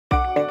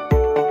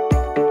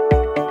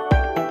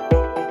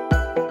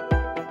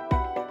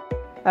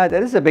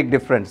There is a big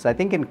difference. I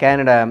think in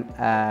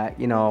Canada,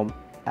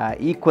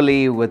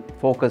 equally with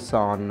focus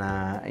on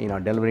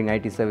delivering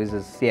IT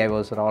services,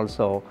 CIOs are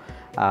also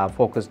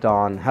focused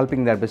on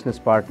helping their business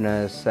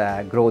partners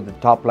grow the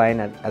top line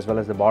as well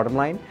as the bottom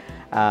line.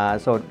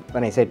 So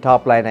when I say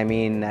top line, I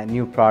mean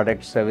new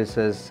products,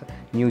 services,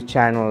 new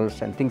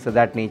channels and things of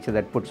that nature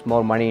that puts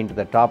more money into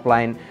the top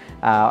line.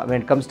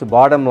 When it comes to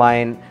bottom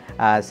line,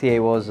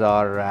 CIOs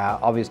are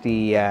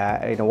obviously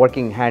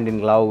working hand in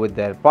glove with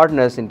their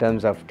partners in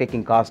terms of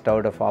taking cost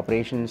out of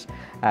operations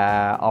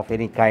of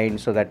any kind,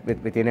 so that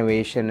with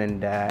innovation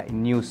and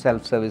new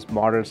self-service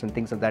models and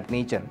things of that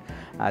nature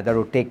that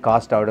would take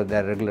cost out of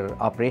their regular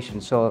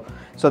operations. So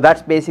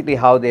that's basically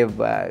how they've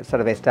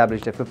sort of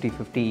established a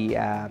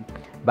 50-50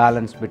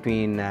 balance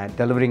between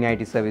delivering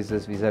IT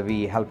services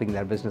vis-a-vis helping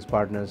their business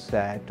partners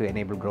to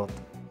enable growth.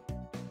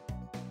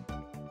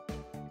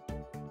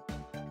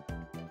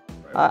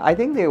 I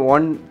think the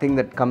one thing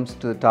that comes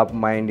to the top of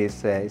mind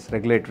is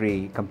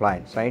regulatory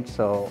compliance, right?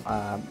 So,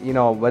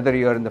 whether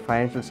you're in the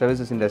financial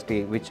services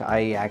industry, which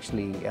I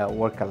actually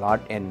work a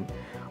lot in,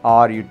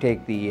 or you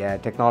take the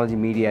technology,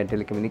 media and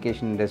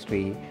telecommunication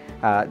industry,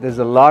 there's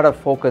a lot of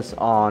focus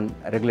on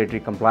regulatory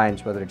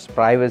compliance, whether it's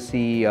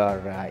privacy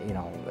or,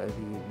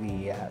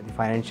 the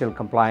financial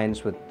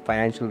compliance with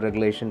financial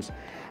regulations.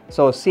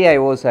 So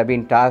CIOs have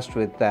been tasked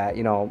with,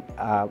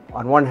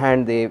 on one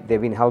hand, they've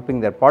been helping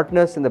their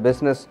partners in the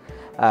business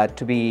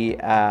to be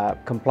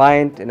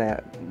compliant in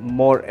a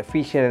more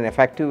efficient and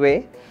effective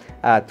way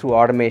through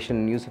automation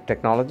and use of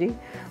technology.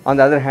 On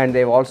the other hand,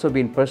 they've also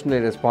been personally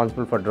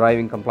responsible for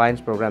driving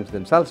compliance programs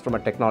themselves from a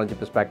technology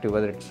perspective,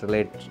 whether it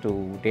relates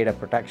to data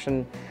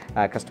protection,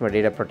 customer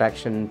data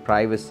protection,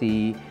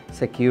 privacy,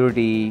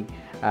 security,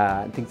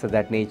 things of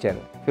that nature.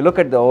 If you look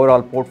at the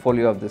overall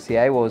portfolio of the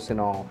CIOs,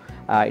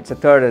 it's a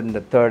third and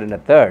a third and a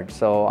third.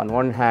 So on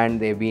one hand,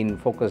 they've been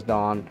focused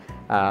on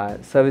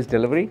service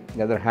delivery, on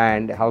the other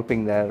hand,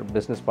 helping their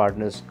business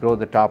partners grow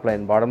the top line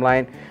and bottom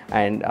line,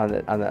 and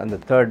on the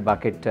third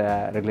bucket,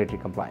 regulatory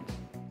compliance.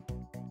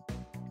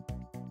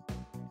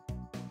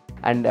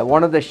 And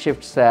one of the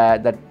shifts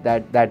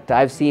that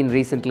I've seen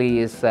recently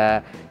is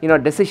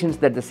decisions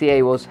that the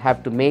CIOs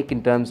have to make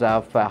in terms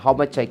of how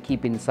much I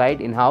keep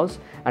in-house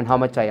and how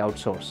much I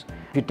outsource.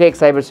 If you take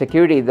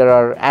cybersecurity, there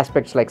are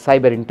aspects like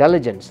cyber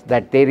intelligence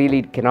that they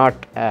really cannot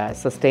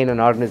sustain an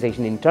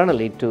organization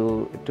internally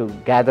to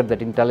gather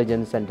that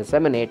intelligence and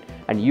disseminate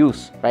and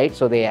use, right?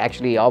 So they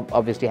actually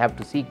obviously have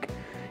to seek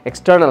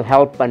external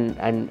help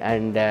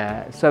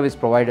and service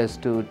providers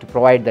to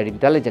provide that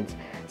intelligence.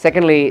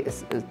 Secondly,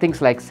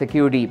 things like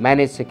security,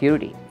 managed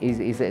security,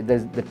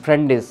 the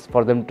trend is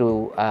for them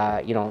to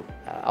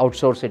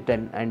outsource it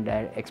and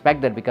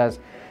expect that, because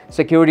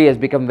security has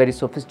become very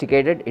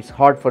sophisticated. It's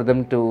hard for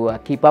them to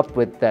keep up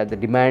with the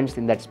demands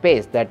in that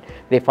space, that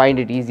they find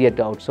it easier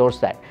to outsource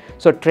that.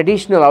 So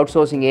traditional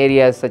outsourcing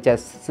areas such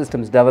as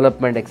systems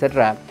development,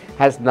 etc.,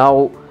 has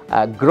now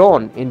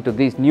grown into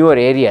these newer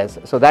areas.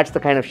 So that's the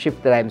kind of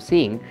shift that I'm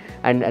seeing,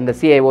 and the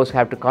CIOs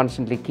have to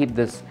constantly keep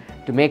this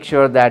to make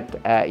sure that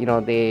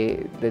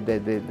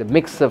the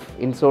mix of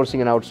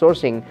insourcing and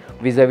outsourcing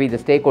vis-a-vis the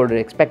stakeholder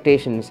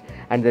expectations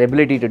and their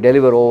ability to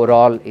deliver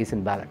overall is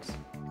in balance.